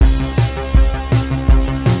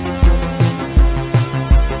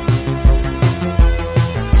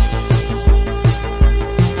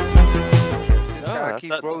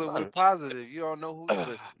positive. You don't know who.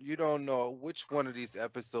 Listen, you don't know which one of these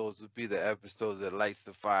episodes would be the episodes that lights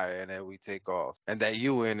the fire, and then we take off, and that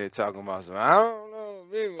you in it talking about some. I don't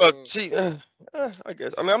know. But see, I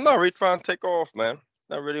guess I mean I'm not really trying to take off, man.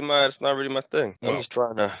 Not really my. It's not really my thing. I'm Well, just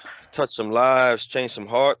trying to touch some lives, change some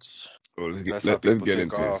hearts. well, That's how let's people get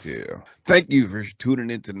take into this off. here. Thank you for tuning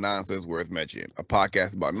into Nonsense Worth Mentioning, a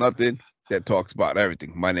podcast about nothing that talks about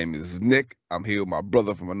everything. My name is Nick. I'm here with my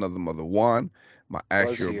brother from another mother, Juan, my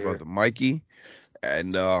Was actual here. brother, Mikey,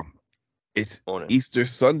 and it's Morning. Easter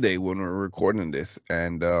Sunday when we're recording this,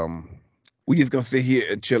 and we just gonna sit here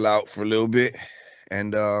and chill out for a little bit,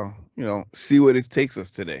 and see where this takes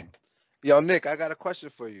us today. Yo, Nick, I got a question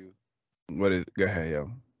for you. What is? Go ahead,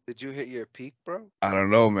 yo. Did you hit your peak, bro? I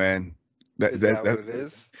don't know, man. That Is that that what that. it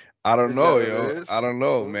is? I don't Is that know, what it yo. is? I don't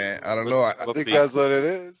know, man. I don't Ooh, know. I What think peak? that's what it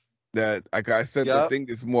is. That I sent the Yup. thing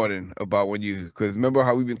this morning about when you, because remember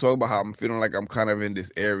how we've been talking about how I'm feeling like I'm kind of in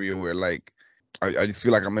this area where like I just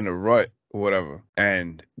feel like I'm in a rut or whatever.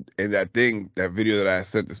 And in that thing, that video that I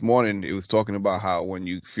sent this morning, it was talking about how when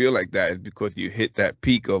you feel like that, it's because you hit that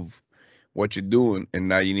peak of what you're doing, and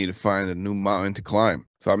now you need to find a new mountain to climb.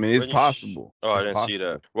 So I mean, it's When you possible. Oh, I It's didn't see that.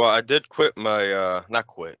 possible. Well, I did quit my not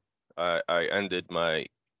quit. I ended my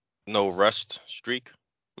no rest streak,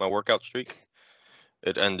 my workout streak.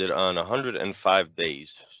 It ended on 105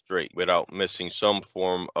 days straight without missing some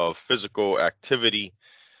form of physical activity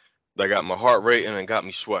that got my heart rate and got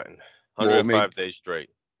me sweating. What 105 made days straight.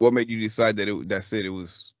 what made you decide that that's it? It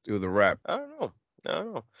was a wrap. I don't know. I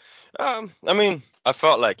don't know. I mean, I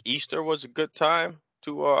felt like Easter was a good time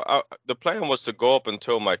to. The plan was to go up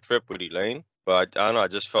until my trip with Elaine, but I don't know. I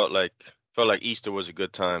just felt like Easter was a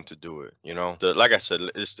good time to do it. Like I said,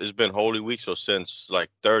 it's been Holy Week, so since like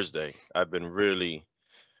Thursday, I've been really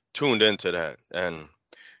tuned into that, and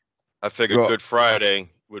I figured Well, Good Friday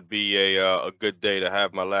would be a good day to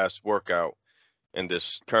have my last workout in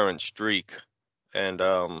this current streak, and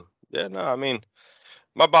yeah, no, I mean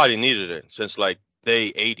my body needed it since like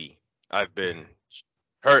day 80. I've been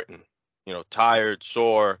hurting, tired,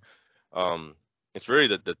 sore. Um, it's really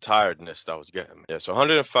the tiredness that was getting me. Yeah, so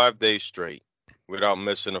 105 days straight without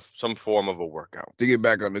missing some form of a workout. to get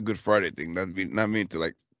back on the Good Friday thing, not mean to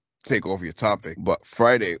like take off your topic, but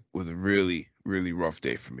Friday was a really, really rough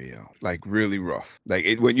day for me, yo. Like really rough.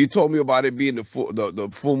 Like when you told me about it being the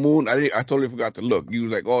full moon, I totally forgot to look. You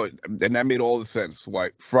was like, oh, and that made all the sense. Why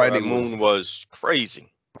Bro, that moon was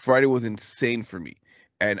crazy. Friday was insane for me.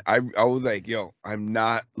 And I was like, yo, I'm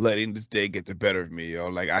not letting this day get the better of me, yo.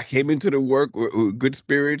 Like I came into the work with good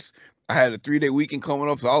spirits. I had a 3-day weekend coming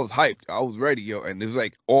up, so I was hyped. I was ready, yo. And it was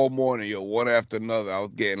like all morning, yo, one after another. I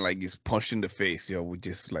was getting like just punched in the face, yo, with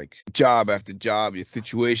just like job after job, your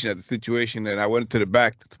situation after situation. And I went to the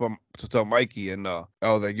back to tell Mikey, and I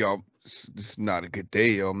was like, yo, this is not a good day,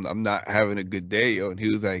 yo. I'm not having a good day, yo. And he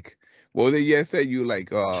was like, well, then yeah, said you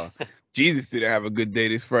like Jesus didn't have a good day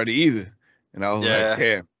this Friday either. And I was like, Yeah,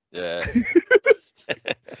 damn. yeah.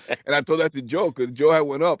 And I told that to Joe because Joe had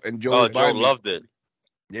went up and Joe Oh, was Joe by me. loved it.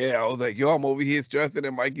 Yeah, I was like, yo, I'm over here stressing.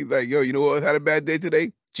 And Mikey's like, yo, you know what had a bad day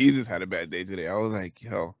today? Jesus had a bad day today. I was like,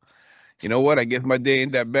 yo, you know what? I guess my day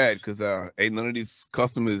ain't that bad because ain't none of these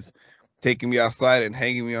customers taking me outside and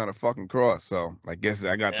hanging me on a fucking cross. So I guess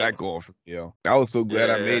I got Yeah, that going for me, yo. I was so glad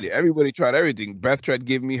I yeah. made it. Everybody tried everything. Beth tried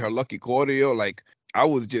giving me her lucky quarter, yo. Like I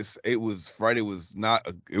was just, Friday it was not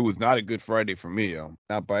a good Friday for me, yo.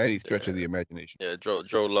 Not by any stretch of Yeah. the imagination. Yeah,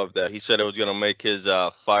 Joe loved that. He said it was gonna make his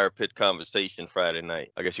fire pit conversation Friday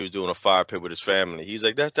night. I guess he was doing a fire pit with his family. He's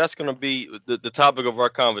like, that's gonna be the topic of our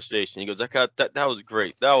conversation. He goes, that was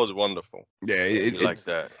great. That was wonderful. Yeah, He liked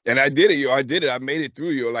that. and I did it, yo. I did it. I made it through,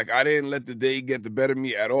 yo. Like I didn't let the day get the better of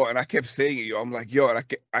me at all. And I kept saying it, yo. I'm like, yo, and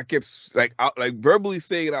I kept like out, like verbally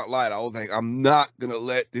saying it out loud. I was like, I'm not gonna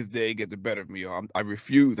let this day get the better of me, yo. I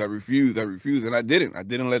refuse. I refuse. I refuse. And I didn't. I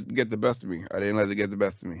didn't let it get the best of me. I didn't let it get the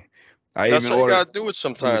best of me. I That's even how you ordered gotta do it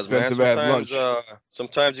some sometimes, man. expensive ass lunch.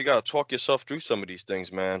 Sometimes you gotta talk yourself through some of these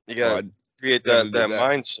things, man. You Oh, gotta I create definitely that did that.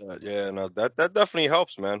 mindset. Yeah, no, that definitely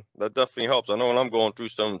helps, man. That definitely helps. I know when I'm going through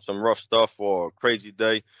some rough stuff or a crazy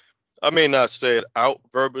day, I may not say it out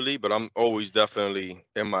verbally, but I'm always definitely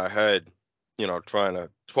in my head, trying to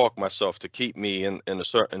talk myself to keep me in a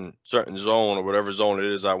certain zone or whatever zone it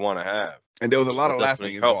is I want to have. And there was a lot That of laughing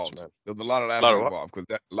definitely helps, involved. man. There was a lot of A lot laughing of what? involved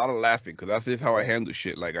because a lot of laughing because that's just how I Yeah. handle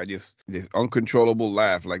shit. Like I just this uncontrollable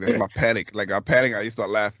laugh. Like that's my panic. Like I panic, I just start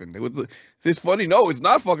laughing. Is this funny? No, it's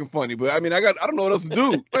not fucking funny. But I mean, I don't know what else to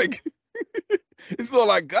do. Like it's all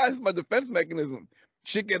like God, it's my defense mechanism.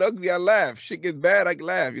 Shit get ugly, I laugh. Shit gets bad, I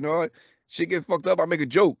laugh. You know, shit gets fucked up, I make a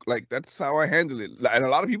joke. Like that's how I handle it. And a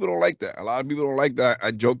lot of people don't like that. A lot of people don't like that I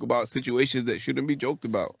joke about situations that shouldn't be joked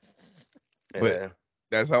about. But Yeah.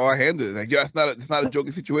 that's how I handle it. Like, yeah, it's not a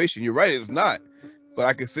joking situation. You're right, it's not. But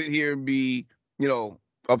I could sit here and be,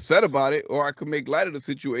 upset about it, or I could make light of the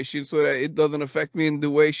situation so that it doesn't affect me in the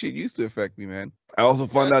way shit used to affect me, man. I also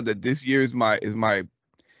found Yeah. out that this year is my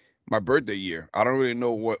birthday year. I don't really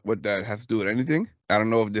know what that has to do with anything. I don't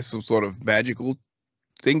know if there's some sort of magical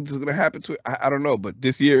thing that's gonna happen to it. I don't know. But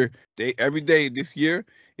this year, every day this year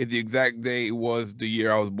is the exact day it was the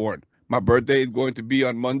year I was born. My birthday is going to be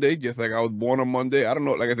on Monday, just like I was born on Monday. I don't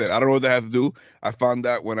know. Like I said, I don't know what that has to do. I found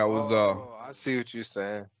that when I was Oh, I see what you're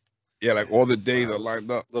saying. yeah, like all Yeah, the so days I are was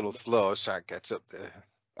lined up. a little slow. I was trying to catch up there.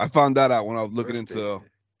 I found that out when I was looking Birthday. into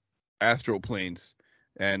astral planes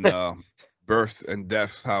and births and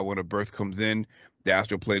deaths. How when a birth comes in, the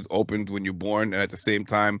astral planes opened when you're born, and at the same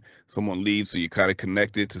time, someone leaves, so you're kind of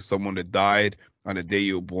connected to someone that died on the day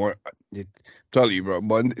you were born. Tell you, bro.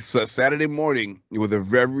 Saturday morning, it was a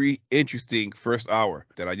very interesting first hour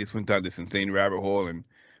that I just went down this insane rabbit hole, and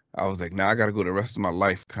I was like, now I got to go the rest of my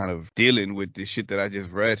life kind of dealing with this shit that I just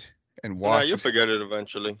read and Nah, you'll watched. forget it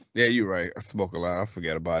eventually. Yeah, you're right. I smoke a lot. I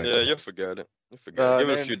forget about Yeah, it. you'll forget it. You'll forget it. Give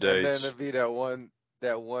it a few And then days. it'd be that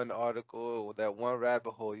one article, that one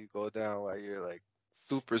rabbit hole you go down while you're like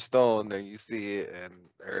super stoned and you see it and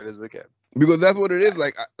there it is again. Because that's what it is.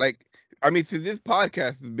 Back. I mean, since this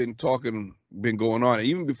podcast has been going on, and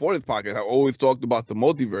even before this podcast, I always talked about the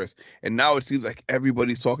multiverse, and now it seems like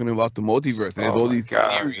everybody's talking about the multiverse, and there's Oh all my these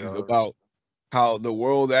God, theories yo. about how the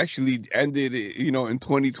world actually ended, in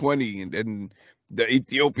 2020, and the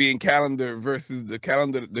Ethiopian calendar versus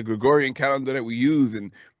the Gregorian calendar that we use,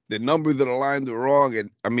 and the numbers that aligned are wrong.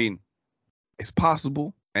 And I mean, it's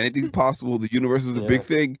possible. Anything's possible. The universe is a Yeah. big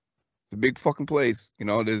thing. It's a big fucking place.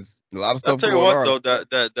 There's a lot of I'll stuff tell you going what on. though,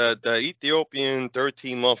 that Ethiopian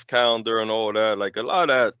 13-month calendar and all that, like a lot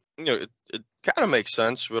of that, it kind of makes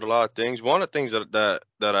sense with a lot of things. One of the things that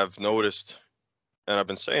I've noticed, and I've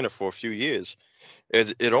been saying it for a few years,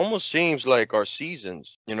 is it almost seems like our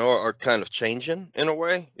seasons, are kind of changing in a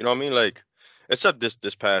way. You know what I mean? Like, except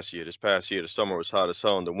this past year. This past year, the summer was hot as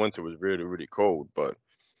hell, and the winter was really really cold. But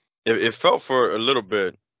it felt for a little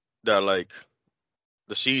bit that like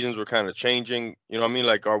the seasons were kind of changing. You know what I mean?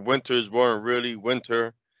 Like our winters weren't really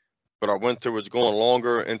winter, but our winter was going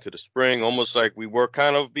longer into the spring, almost like we were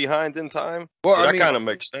kind of behind in time. Well, So I that mean, kind of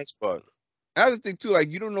makes sense, but another thing too,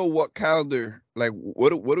 like you don't know what calendar, like what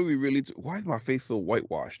do we really? Why is my face so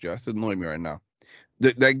whitewashed? Yeah, it's annoying me right now.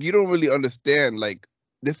 Like you don't really understand. Like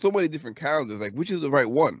there's so many different calendars. Like which is the right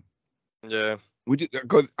one? yeah, Which is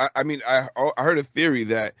because I mean I heard a theory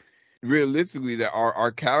that realistically that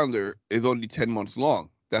our calendar is only 10 months long.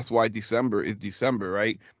 That's why December is December,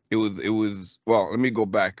 right? It was well. Let me go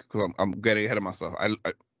back because I'm getting ahead of myself. I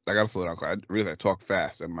gotta slow down. 'Cause I really I talk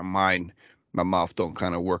fast and my mouth don't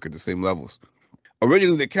kind of work at the same levels.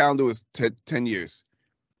 Originally, the calendar was 10 years,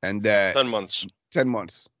 and that 10 months. 10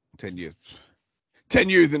 months, 10 years, 10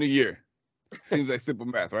 years in a year. Seems like simple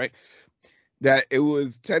math, right? That it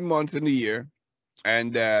was 10 months in a year,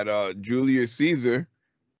 and that Julius Caesar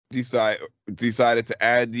decided to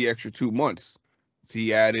add the extra 2 months. So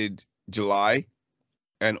he added July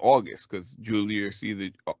and August because Julius Caesar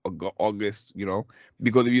August,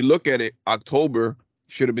 because if you look at it, October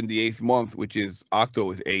should have been the 8th month, which is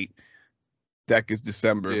Octo is 8. That is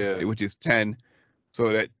December, Yeah. which is 10. So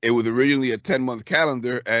that it was originally a 10-month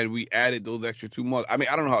calendar, and we added those extra 2 months. I mean,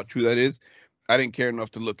 I don't know how true that is. I didn't care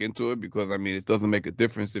enough to look into it because I mean, it doesn't make a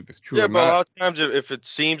difference if it's true Yeah, or but a not. lot of times if it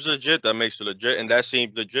seems legit, that makes it legit, and that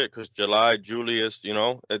seems legit because July, Julius,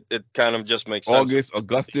 it kind of just makes sense. August,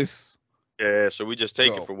 Augustus. Yeah, so we just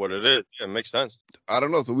take it So for what it is. Yeah, it makes sense. I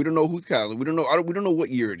don't know. So we don't know whose calendar. We don't know. We don't know what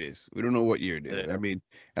year it is. We don't know what year it is. Yeah. I mean,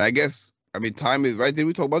 and I guess time is right. Did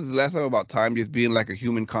we talk about this last time about time just being like a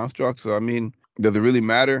human construct? So I mean, does it really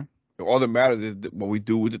matter? All that matters is what we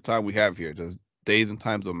do with the time we have here. Does days and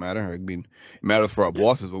times don't matter? I mean, it matters for our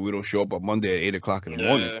bosses, but we don't show up on Monday at 8 o'clock in the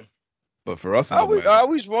morning. Yeah. But for us, it I don't always, matter. I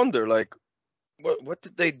always wonder, like, what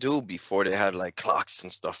did they do before they had like clocks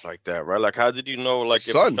and stuff like that, right? Like, how did you know, like, if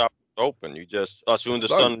a Sun. shop was open? You just assume the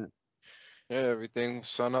Sun. sun. Yeah, everything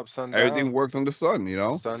sun up, sun down. Everything works on the sun,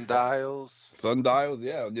 Sundials. Sundials.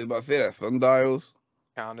 Yeah, I was just about to say that. Sundials.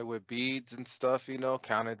 Counted with beads and stuff,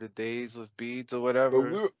 counted the days with beads or But whatever.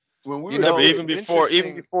 when we You were know, Yeah, but even before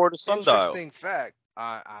interesting the sundial. interesting fact.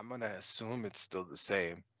 I'm gonna assume it's still the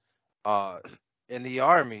same. In the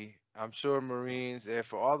Army, I'm sure Marines, and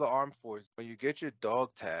for all the armed forces, when you get your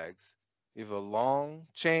dog tags, you have a long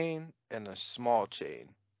chain and a small chain,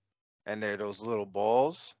 and they're those little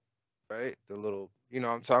balls, right? The little, you know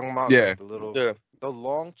what I'm talking about? Yeah. Like the little. Yeah. The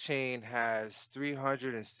long chain has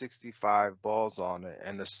 365 balls on it,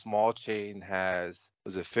 and the small chain has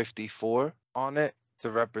was it 54 on it to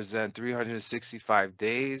represent 365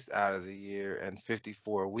 days out of the year and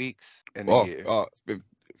 54 weeks in a Oh, year.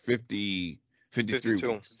 50, 53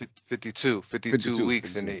 52. weeks. 52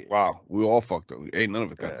 weeks in a 52. year. Wow, we all fucked up. Ain't none of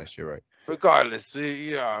us got Yeah. that shit right. Regardless,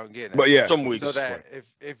 I'm getting But it. yeah, Some weeks. So that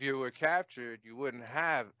if you were captured, you wouldn't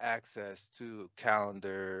have access to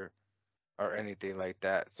calendar or anything like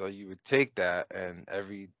that. So you would take that, and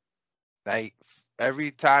every night,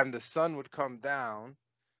 every time the sun would come down,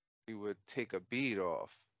 you would take a bead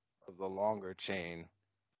off of the longer chain,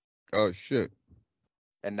 oh shit,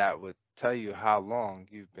 and that would tell you how long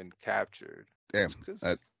you've been captured. damn.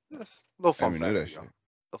 Little I fun didn't know fact, that y'all. shit.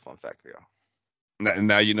 Little fun fact, y'all.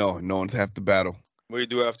 Now you know, no one's half the battle. What do you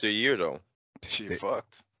do after a year though? She They-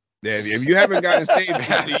 fucked. Yeah, if you haven't gotten saved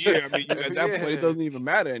after a year, I mean, at that point, Yeah. it doesn't even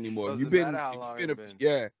matter anymore. Doesn't You've been, matter how if long you've it's been,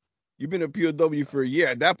 been. you've been a POW for a year.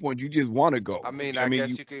 At that point, you just want to go. I mean, I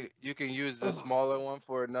guess you can use the smaller one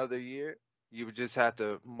for another year. You would just have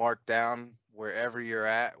to mark down wherever you're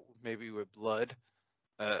at, maybe with blood.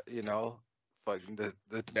 Fucking Yeah, when this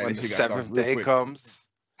the shit got dark seventh real day quick. comes,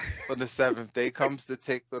 when the seventh day comes to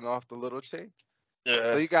take them off the little chain. So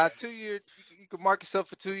Yeah. you got 2 years. You can mark yourself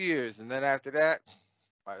for 2 years, and then after that,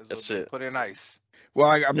 might as well That's just it. put in ice. Well,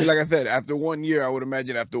 I mean, like I said, after 1 year, I would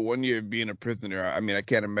imagine after 1 year being a prisoner, I mean, I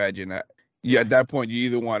can't imagine that. Yeah, at that point, you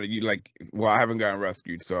either want to, I haven't gotten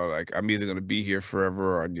rescued, so like, I'm either gonna be here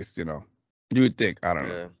forever or just, you would think, I don't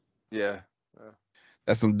know. Yeah. Yeah.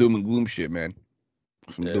 That's some doom and gloom shit, man.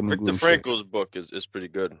 Some Yeah. doom and Victor gloom shit. Frankl's book is pretty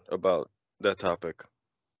good about that topic.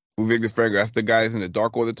 Victor Frankl, that's the guys in the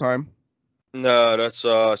dark all the time. No, that's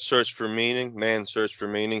Search for Meaning. Man, Search for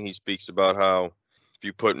Meaning. He speaks about how if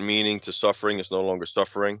you put meaning to suffering, it's no longer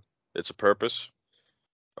suffering; it's a purpose.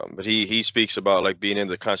 But he speaks about like being in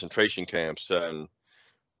the concentration camps, and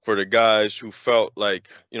for the guys who felt like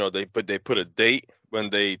they put a date when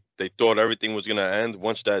they thought everything was gonna end.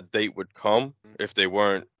 Once that date would come, if they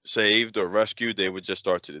weren't saved or rescued, they would just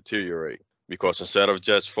start to deteriorate. Because instead of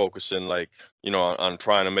just focusing on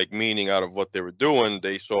trying to make meaning out of what they were doing,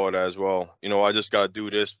 they saw it as, well, I just got to do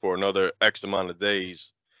this for another X amount of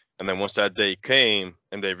days. And then once that day came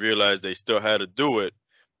and they realized they still had to do it,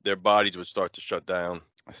 their bodies would start to shut down.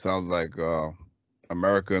 Sounds like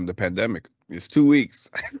America and the pandemic. It's 2 weeks.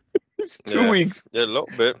 It's 2 Yeah. weeks. Yeah, a little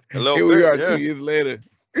bit. Here we are, yeah. 2 years later.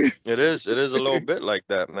 It is a little bit like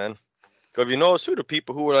that, man. Because you notice too, the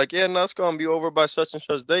people who were like, yeah, no, it's gonna be over by such and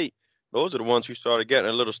such date. Those are the ones who started getting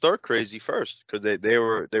a little stir crazy first, because they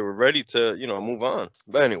were ready to move on.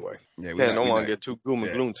 But anyway, Yeah, don't want to get too gloom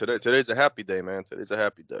and gloom today. Today's a happy day, man. Today's a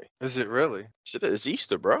happy day. Is it really? It's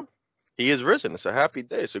Easter, bro. He is risen. It's a happy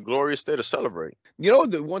day. It's a glorious day to celebrate. You know,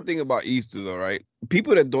 the one thing about Easter, though, right?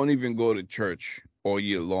 People that don't even go to church all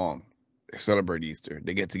year long celebrate Easter.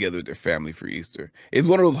 They get together with their family for Easter. It's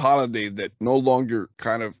one of those holidays that no longer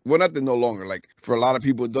not that no longer, like for a lot of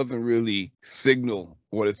people, it doesn't really signal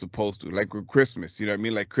what it's supposed to. Like with Christmas, you know what I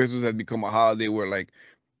mean? Like Christmas has become a holiday where like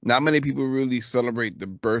not many people really celebrate the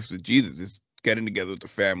birth of Jesus. It's getting together with the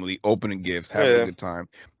family, opening gifts, having a good time.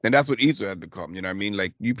 And that's what Easter has become, you know what I mean?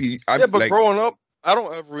 Like but growing up, I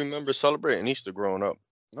don't ever remember celebrating Easter growing up.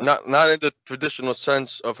 No. Not in the traditional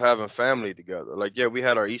sense of having family together. Like, yeah, we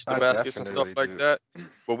had our Easter baskets and stuff like that.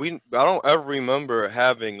 But I don't ever remember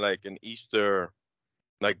having like an Easter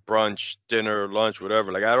like brunch, dinner, lunch,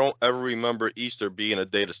 whatever. Like, I don't ever remember Easter being a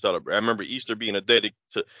day to celebrate. I remember Easter being a day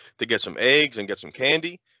to get some eggs and get some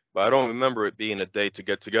candy, but I don't remember it being a day to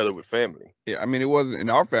get together with family. Yeah, I mean, it wasn't in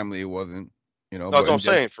our family. It wasn't, That's what I'm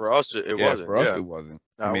saying. For us, it wasn't. For us, it wasn't.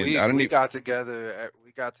 No, I mean, we got together.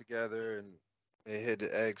 We got together and they hid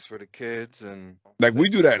the eggs for the kids, and like we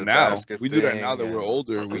do that now. We do that thing now that we're and-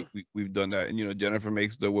 older. We've done that, and Jennifer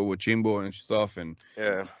makes the wachimbo and stuff, and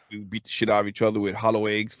Yeah. we beat the shit out of each other with hollow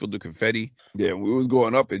eggs filled with confetti. Yeah, when we was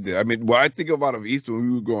growing up, I mean, what I think about of Easter when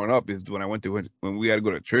we were growing up is when when we had to go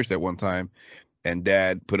to church that one time, and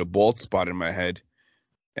Dad put a bald spot in my head,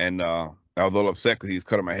 and I was all upset because he was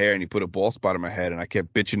cutting my hair and he put a bald spot in my head, and I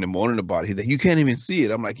kept bitching and moaning about it. He's like, "You can't even see it."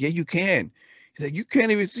 I'm like, "Yeah, you can." He's like, "You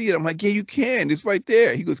can't even see it." I'm like, "Yeah, you can. It's right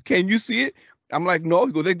there." He goes, "Can you see it?" I'm like, "No."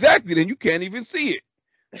 He goes, "Exactly. Then you can't even see it."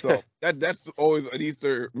 So that's always an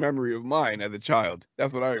Easter memory of mine as a child.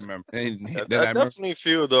 That's what I remember. And I then I remember definitely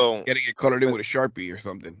feel though. getting it colored in with a Sharpie or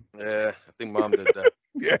something. Yeah, I think Mom did that.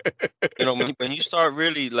 Yeah. When you start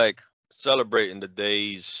really like celebrating the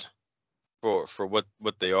days for what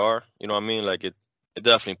they are, you know what I mean? Like it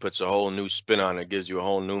definitely puts a whole new spin on it, gives you a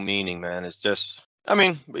whole new meaning, man. It's just, I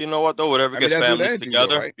mean, but you know what though? Whatever I mean, gets that's with families anything, though,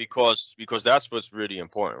 together, right? because that's what's really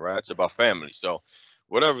important, right? It's about family. So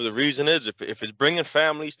whatever the reason is, if it's bringing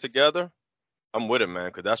families together, I'm with it, man,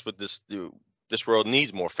 because that's what this world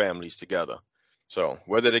needs more families together. So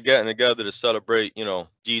whether they're getting together to celebrate,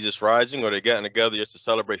 Jesus rising, or they're getting together just to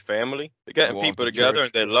celebrate family, they're getting Go off people to together church.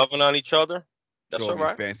 and they're loving on each other. That's Show all me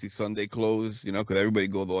right. fancy Sunday clothes, because everybody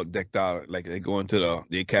goes all decked out like they go into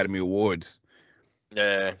the Academy Awards.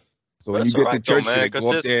 Yeah. So when you That's all get to right, though, church, man, they 'cause go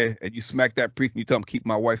up it's- there and you smack that priest and you tell him, keep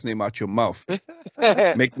my wife's name out your mouth.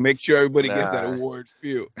 Make sure everybody gets that Nah. award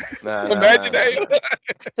feel. Nah, Imagine nah.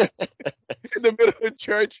 that in the middle of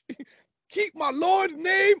church. Keep my Lord's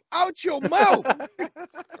name out your mouth.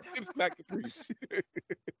 And smack the priest.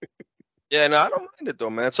 Yeah, no, I don't mind it though,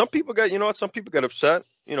 man. Some people some people get upset,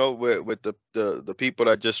 with the people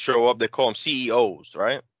that just show up. They call them CEOs,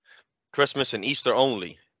 right? Christmas and Easter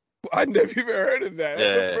only. I never even heard of that.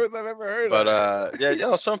 That's Yeah. the first I've ever heard But of that.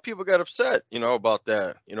 yeah, some people get upset, about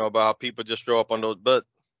that, about how people just show up on those. But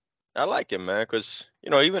I like it, man, because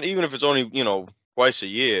even if it's only twice a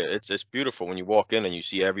year, it's beautiful when you walk in and you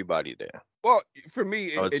see everybody there. Well, for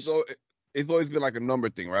me, Oh, it's always been like a number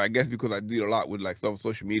thing, right? I guess because I do a lot with like some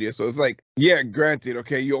social media. So it's like, yeah, granted,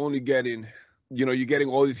 okay, you're only getting, you're getting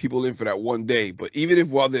all these people in for that one day. But even if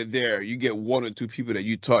while they're there, you get one or two people that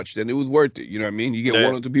you touched, then it was worth it. You know what I mean? You get Yeah.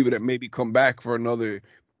 one or two people that maybe come back for another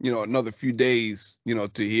few days, to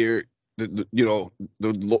hear the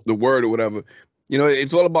word or whatever.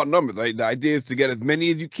 It's all about numbers. Like the idea is to get as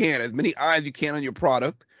many as you can, as many eyes you can on your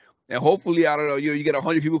product. And hopefully, I don't know, you get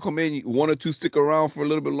 100 people come in, one or two stick around for a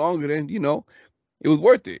little bit longer, then, it was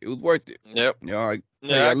worth it. It was worth it. Yep.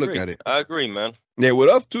 I look at it. I agree, man. Yeah, with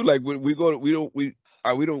us too, like we don't,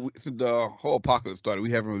 since the whole apocalypse started,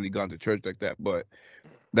 we haven't really gone to church like that. But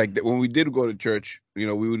like when we did go to church, we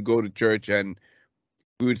would go to church and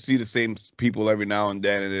we would see the same people every now and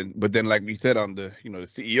then. But then, like we said on the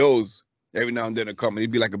CEOs, every now and then they come and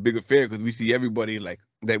it'd be like a big affair because we see everybody like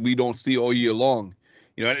that we don't see all year long.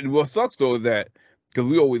 And what sucks though is that because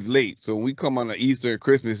we always late. So when we come on Easter and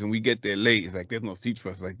Christmas and we get there late, it's like there's no seats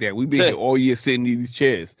for us like that. We've been here all year sitting in these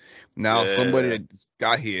chairs. Now somebody that just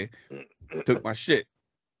got here took my shit.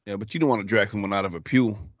 Yeah, but you don't want to drag someone out of a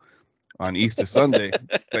pew on Easter Sunday.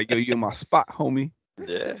 Like, yo, you're in my spot, homie.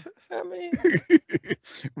 Yeah, I mean,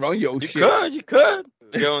 Run your you shit. You could.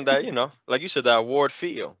 Doing that, like you said, that award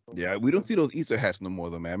feel. Yeah, we don't see those Easter hats no more,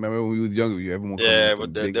 though, man. Remember when we was younger, everyone Yeah, with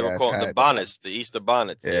but them they were big-ass called the hats. bonnets, the Easter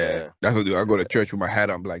bonnets. Yeah. That's what I do. I go to church with my hat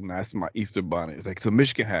on, I'm like, nah, it's my Easter bonnet. It's like, it's a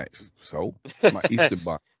Michigan hat. So, it's my Easter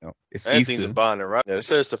bonnet. It's Everything's Easter. a bonnet, right? Yeah, they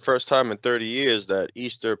said it's the first time in 30 years that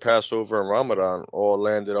Easter, Passover, and Ramadan all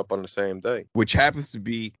landed up on the same day. Which happens to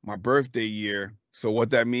be my birthday year. So what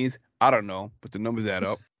that means, I don't know, but the numbers add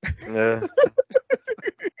up. Yeah.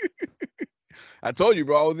 I told you,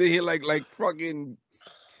 bro. I was in here like fucking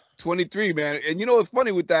 23, man. And what's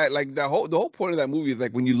funny with that? Like the whole point of that movie is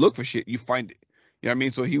like when you look for shit, you find it. You know what I mean?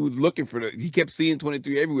 So he was looking for he kept seeing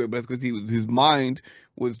 23 everywhere, but that's because his mind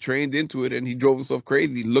was trained into it and he drove himself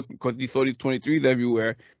crazy looking because he saw these 23s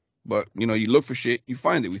everywhere. But you look for shit, you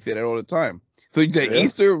find it. We say that all the time. So you say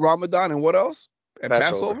Easter, Ramadan, and what else? And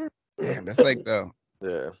Passover? Damn, that's like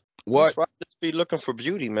yeah. What? That's why I just be looking for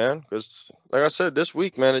beauty, man. Because like I said, this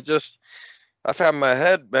week, man, I've had my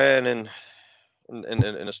head, man, in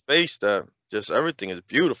a space that just everything is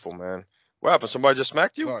beautiful, man. What happened? Somebody just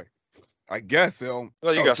smacked you? Sorry. I guess, yo.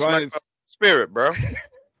 Oh, you got smacked by the spirit, bro.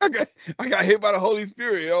 I got hit by the Holy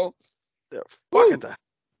Spirit, yo. Yeah, fuck it.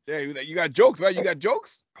 Yeah, you got jokes, right? You got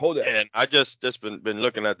jokes? Hold it. And I just been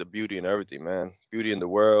looking at the beauty in everything, man. Beauty in the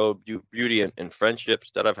world, beauty in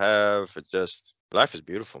friendships that I've have. It's just life is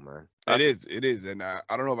beautiful, man. It is. And I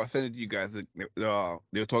don't know if I sent it to you guys. They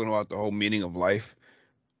were talking about the whole meaning of life.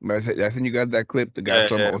 I sent you guys that clip. The guy's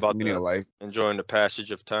talking about what's the meaning of life. Enjoying the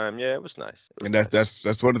passage of time. Yeah, it was nice. And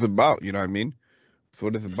that's what it's about. You know what I mean? That's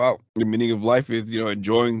what it's about. The meaning of life is,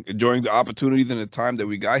 enjoying the opportunities and the time that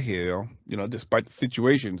we got here, despite the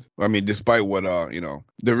situations. I mean, despite what,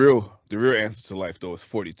 the real answer to life, though, is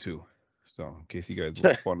 42. So, in case you guys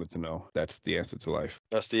wanted to know, that's the answer to life.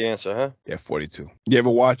 That's the answer, huh? Yeah, 42. You ever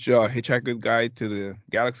watch Hitchhiker's Guide to the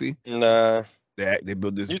Galaxy? Nah. They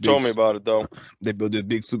built this. You told me about it, though. They built this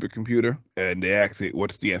big supercomputer, and they asked it,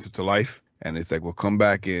 what's the answer to life? And it's like, well, come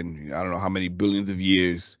back in, I don't know how many billions of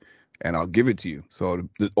years, and I'll give it to you. So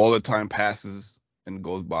all the time passes and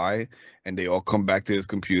goes by, and they all come back to this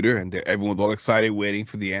computer, and everyone's all excited waiting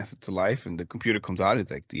for the answer to life, and the computer comes out, it's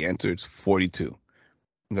like, the answer is 42. And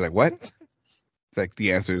they're like, what? It's like,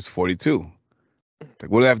 the answer is 42. It's like,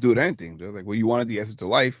 what do I have to do with anything? They're like, well, you wanted the answer to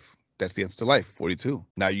life. That's the answer to life, 42.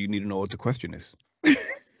 Now you need to know what the question is.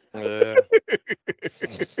 Yeah.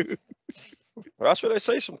 Well, that's what they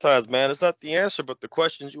say sometimes, man. It's not the answer, but the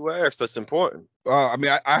questions you ask that's important. I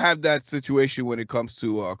mean, I have that situation when it comes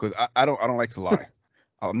to because I don't like to lie.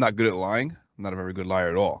 I'm not good at lying. I'm not a very good liar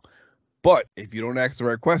at all. But if you don't ask the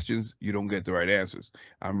right questions, you don't get the right answers.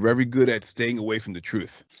 I'm very good at staying away from the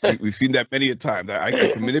truth. We've seen that many a time. I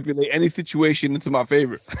can manipulate any situation into my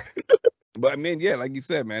favor. But I mean, yeah, like you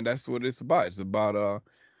said, man, that's what it's about. It's about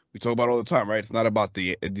we talk about all the time, right? It's not about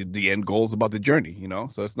the end goal, it's about the journey, you know.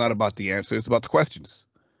 So it's not about the answer, it's about the questions.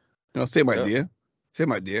 You know, same idea.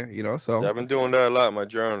 Same idea, you know. So Yeah, I've been doing that a lot in my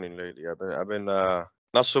journaling lately. I've been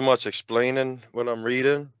not so much explaining what I'm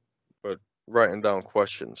reading, but writing down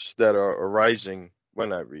questions that are arising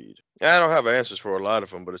when I read. Yeah, I don't have answers for a lot of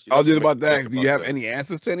them, but it's I was just makes about me to think ask, do you about have that. any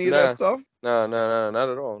answers to any of that stuff? No, not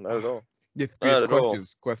at all. Not at all. Just Not at all.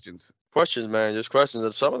 questions. Questions, man, just questions.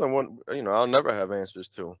 And some of them, I'll never have answers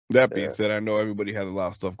to. That being Yeah. said, I know everybody has a lot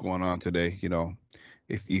of stuff going on today. You know,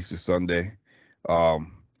 it's Easter Sunday.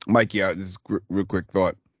 Mikey, this is real quick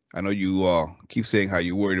thought. I know you keep saying how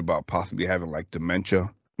you're worried about possibly having like dementia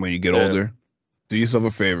when you get Yeah. older. Do yourself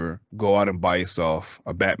a favor, go out and buy yourself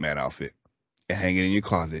a Batman outfit and hang it in your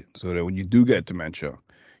closet so that when you do get dementia,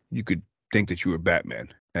 you could think that you were Batman,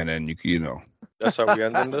 and then you know. That's how we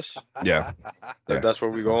ending this. Yeah. Yeah. That's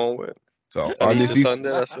what we're going with. So On on this Easter Easter, Sunday,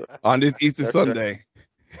 that's it. on this Easter Okay. Sunday.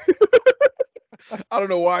 I don't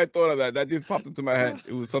know why I thought of that. That just popped into my head.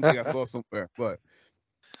 It was something I saw somewhere. But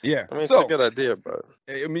yeah. I mean, it's So a good idea, but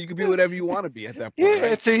I mean, you can be whatever you want to be at that point. Yeah,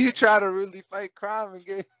 Right? until you try to really fight crime and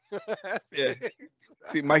get. Yeah.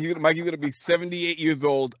 See, Mikey's gonna be 78 years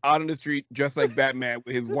old, out on the street, dressed like Batman,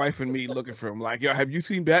 with his wife and me looking for him. Like, yo, have you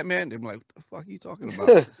seen Batman? They're like, what the fuck are you talking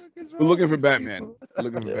about? We're looking for Batman. We're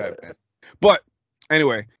looking for Yeah. Batman. But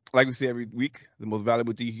anyway, like we say every week, the most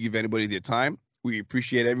valuable thing you can give anybody their time. We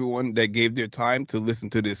appreciate everyone that gave their time to listen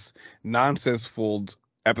to this nonsense-filled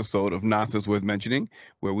episode of Nonsense Worth Mentioning,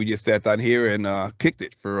 where we just sat down here and kicked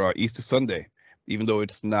it for Easter Sunday, even though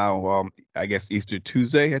it's now, I guess, Easter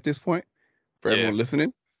Tuesday at this point for Yeah. everyone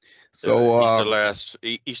listening. So,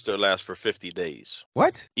 Easter lasts for 50 days.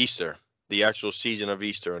 what? Easter, the actual season of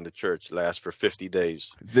Easter in the church, lasts for 50 days.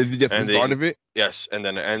 This is just the And start they- of it? Yes, and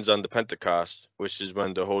then it ends on the Pentecost, which is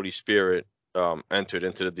when the Holy Spirit entered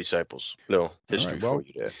into the disciples. Little history well, for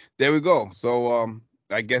you there. There we go. So,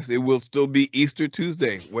 I guess it will still be Easter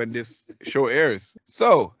Tuesday when this show airs.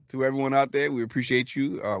 So, to everyone out there, we appreciate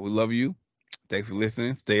you. We love you. Thanks for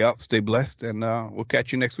listening. Stay up, stay blessed, and we'll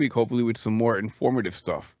catch you next week, hopefully with some more informative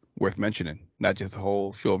stuff worth mentioning, not just a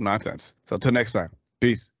whole show of nonsense. So, until next time,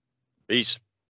 peace. Peace.